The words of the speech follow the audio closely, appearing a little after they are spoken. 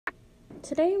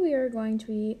Today we are going to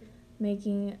be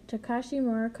making Takashi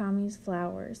Murakami's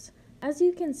flowers. As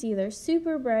you can see, they're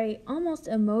super bright, almost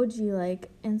emoji-like,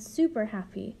 and super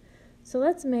happy. So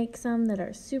let's make some that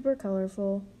are super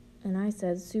colorful, and I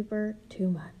said super too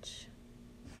much.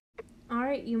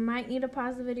 Alright, you might need to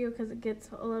pause the video because it gets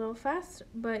a little fast,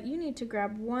 but you need to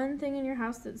grab one thing in your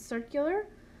house that's circular,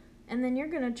 and then you're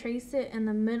going to trace it in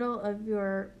the middle of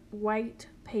your white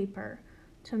paper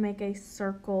to make a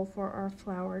circle for our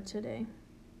flower today.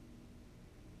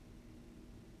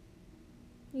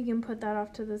 You can put that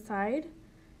off to the side,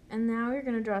 and now you're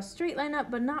going to draw a straight line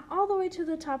up, but not all the way to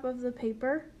the top of the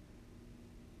paper.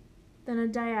 Then a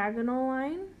diagonal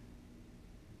line,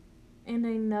 and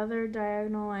another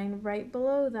diagonal line right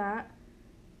below that.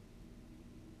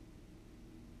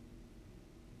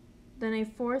 Then a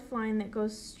fourth line that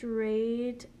goes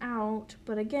straight out,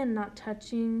 but again, not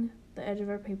touching the edge of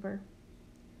our paper.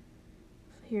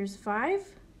 Here's 5,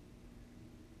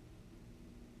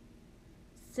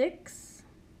 6,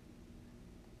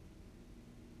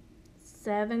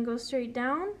 7 goes straight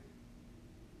down.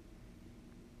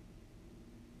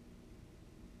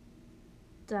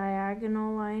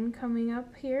 Diagonal line coming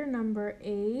up here, number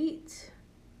 8.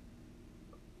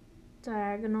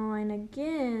 Diagonal line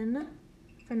again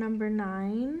for number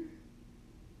 9.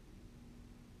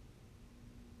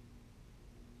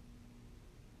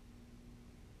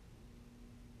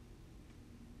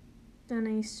 Then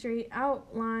a straight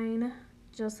out line,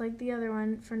 just like the other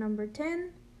one, for number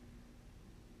 10.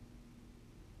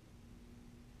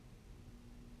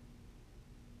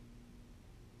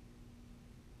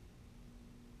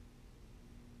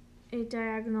 A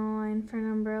diagonal line for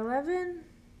number 11.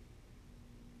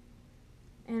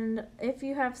 And if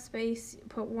you have space,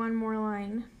 put one more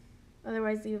line,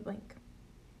 otherwise leave it blank.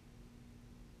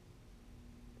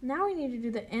 Now we need to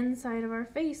do the inside of our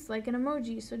face like an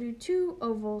emoji, so do 2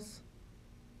 ovals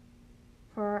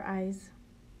for our eyes.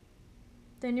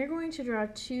 Then you're going to draw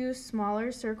 2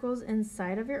 smaller circles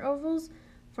inside of your ovals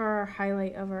for our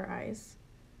highlight of our eyes.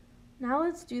 Now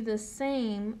let's do the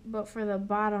same, but for the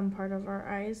bottom part of our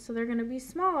eyes. So they're going to be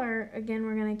smaller. Again,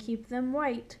 we're going to keep them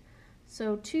white.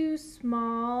 So 2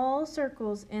 small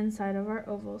circles inside of our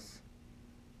ovals.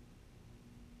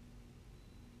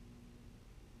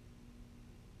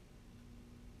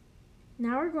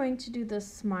 Now we're going to do the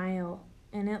smile,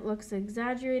 and it looks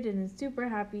exaggerated and super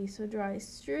happy, so draw a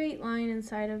straight line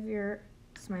inside of your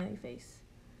smiley face.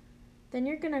 Then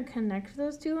you're going to connect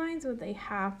those 2 lines with a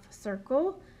half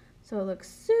circle, so it looks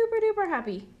super duper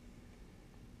happy.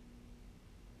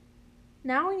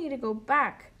 Now we need to go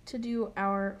back to do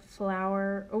our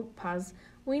flower. Pause.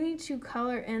 We need to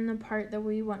color in the part that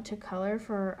we want to color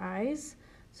for our eyes.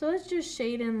 So let's just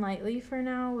shade in lightly for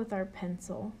now with our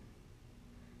pencil.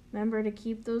 Remember to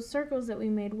keep those circles that we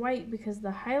made white because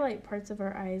the highlight parts of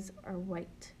our eyes are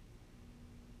white.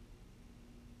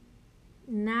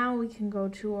 Now we can go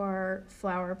to our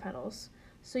flower petals.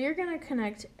 So you're going to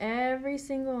connect every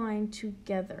single line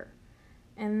together,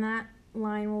 and that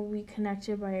line will be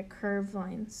connected by a curved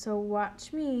line. So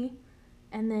watch me,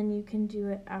 and then you can do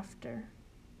it after.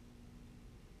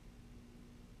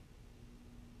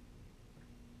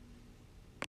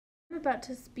 I'm about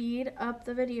to speed up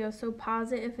the video, so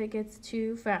pause it if it gets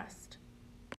too fast.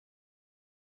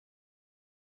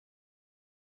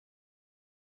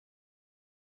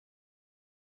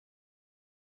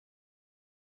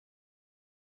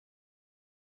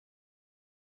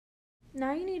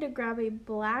 Now you need to grab a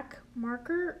black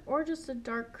marker or just a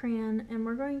dark crayon, and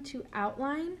we're going to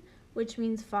outline, which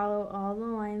means follow all the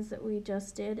lines that we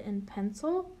just did in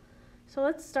pencil. So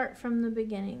let's start from the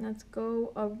beginning. Let's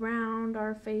go around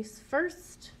our face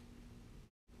first.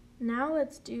 Now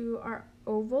let's do our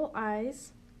oval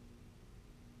eyes.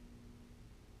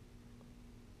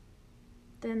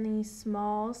 Then these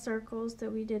small circles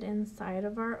that we did inside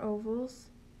of our ovals.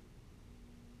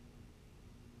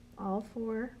 All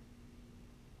 4.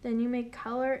 Then you may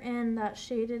color in that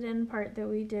shaded in part that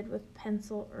we did with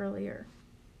pencil earlier.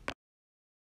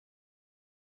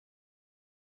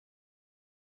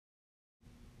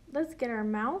 Let's get our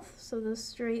mouth, so the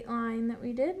straight line that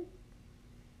we did.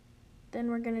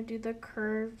 Then we're going to do the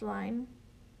curved line.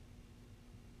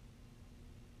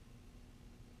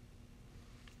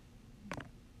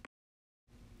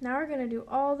 Now we're going to do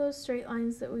all those straight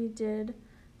lines that we did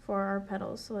for our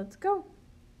petals, so let's go.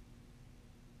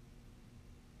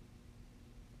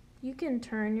 You can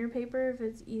turn your paper if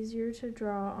it's easier to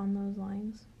draw on those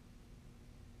lines.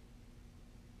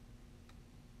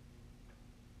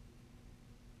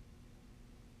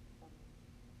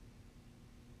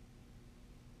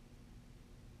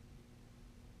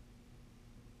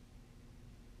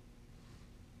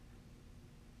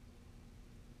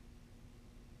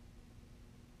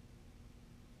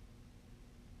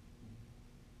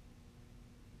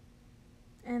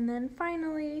 And then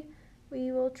finally,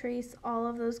 we will trace all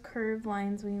of those curved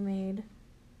lines we made.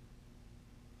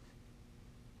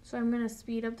 So I'm going to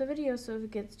speed up the video, so if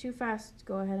it gets too fast,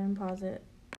 go ahead and pause it.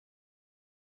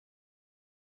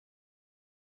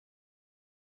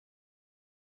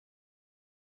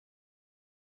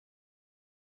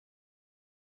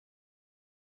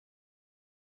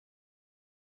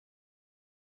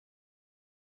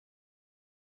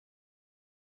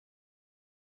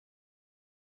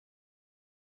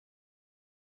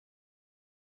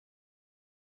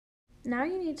 Now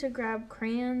you need to grab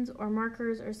crayons or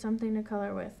markers or something to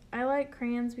color with. I like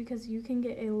crayons because you can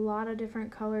get a lot of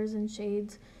different colors and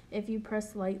shades if you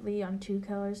press lightly on two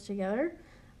colors together.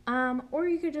 Or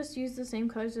you could just use the same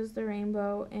colors as the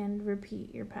rainbow and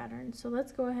repeat your pattern. So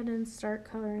let's go ahead and start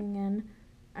coloring in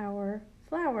our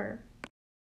flower.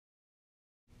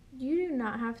 You do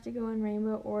not have to go in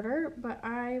rainbow order, but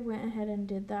I went ahead and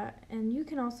did that. And you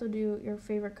can also do your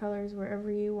favorite colors wherever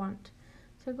you want.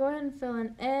 So go ahead and fill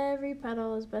in every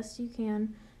petal as best you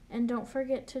can, and don't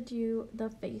forget to do the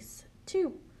face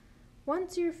too.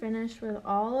 Once you're finished with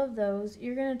all of those,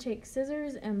 you're going to take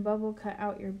scissors and bubble cut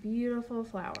out your beautiful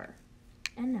flower.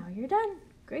 And now you're done.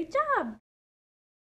 Great job!